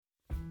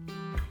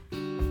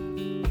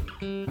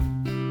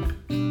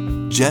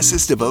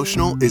Jess's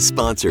devotional is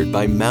sponsored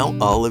by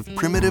Mount Olive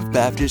Primitive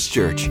Baptist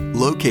Church,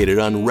 located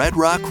on Red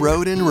Rock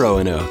Road in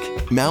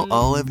Roanoke. Mount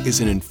Olive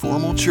is an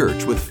informal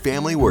church with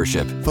family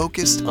worship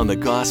focused on the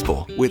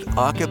gospel with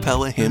a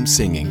cappella hymn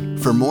singing.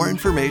 For more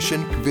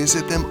information,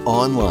 visit them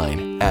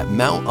online at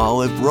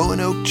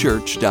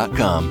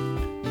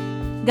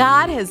mountoliveroanokechurch.com.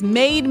 God has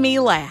made me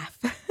laugh.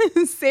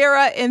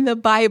 Sarah in the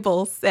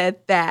Bible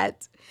said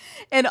that.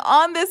 And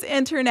on this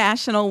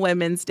International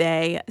Women's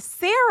Day,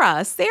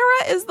 Sarah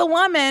is the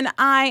woman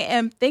I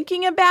am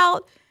thinking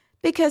about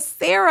because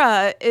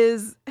Sarah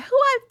is who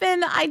I've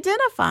been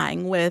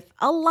identifying with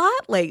a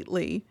lot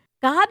lately.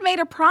 God made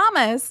a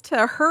promise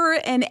to her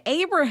and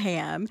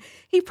Abraham.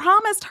 He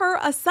promised her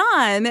a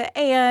son,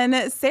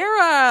 and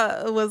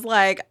Sarah was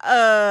like,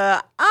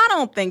 I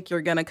don't think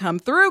you're going to come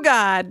through,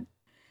 God.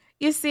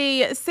 You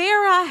see,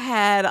 Sarah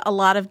had a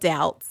lot of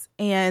doubts,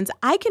 and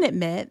I can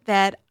admit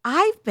that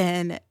I've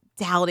been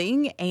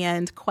doubting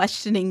and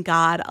questioning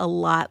God a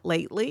lot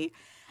lately.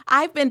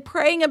 I've been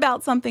praying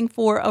about something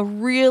for a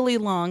really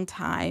long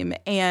time,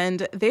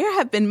 and there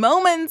have been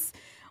moments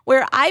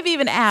where I've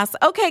even asked,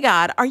 okay,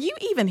 God, are you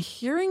even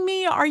hearing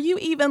me? Are you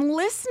even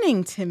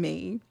listening to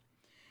me?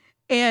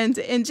 And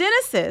in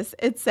Genesis,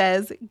 it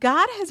says,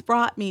 God has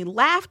brought me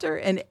laughter,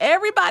 and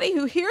everybody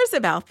who hears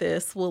about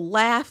this will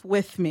laugh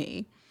with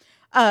me.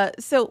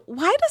 So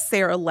why does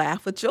Sarah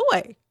laugh with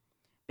joy?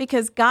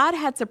 Because God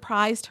had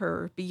surprised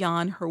her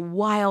beyond her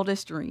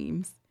wildest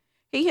dreams.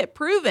 He had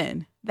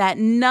proven that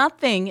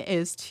nothing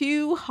is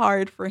too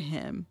hard for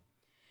him.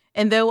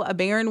 And though a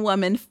barren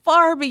woman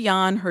far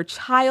beyond her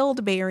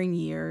childbearing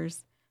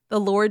years, the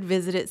Lord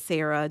visited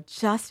Sarah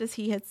just as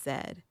he had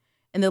said.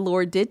 And the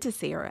Lord did to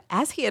Sarah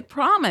as he had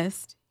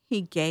promised. He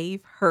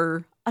gave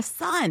her a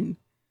son.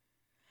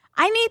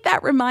 I need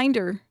that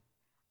reminder.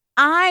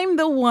 I'm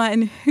the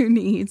one who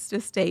needs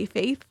to stay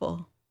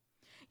faithful.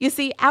 You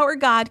see, our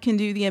God can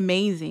do the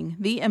amazing,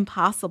 the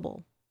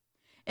impossible.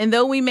 And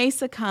though we may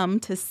succumb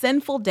to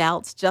sinful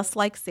doubts just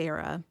like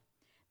Sarah,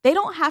 they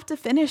don't have to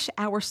finish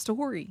our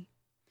story.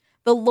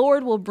 The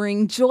Lord will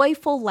bring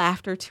joyful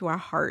laughter to our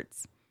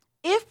hearts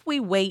if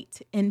we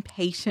wait in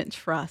patient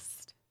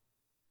trust.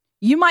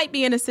 You might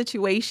be in a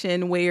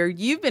situation where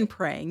you've been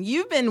praying,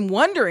 you've been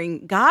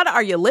wondering, God,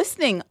 are you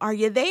listening? Are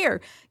you there?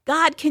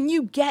 God, can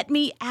you get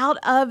me out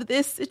of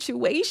this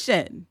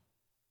situation?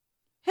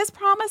 His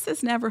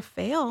promises never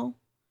fail,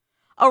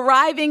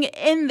 arriving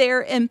in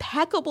their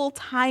impeccable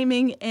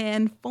timing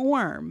and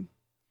form.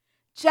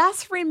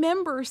 Just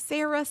remember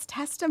Sarah's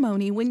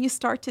testimony when you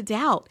start to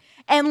doubt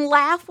and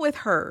laugh with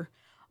her.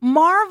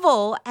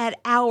 Marvel at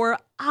our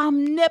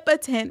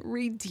omnipotent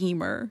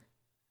Redeemer.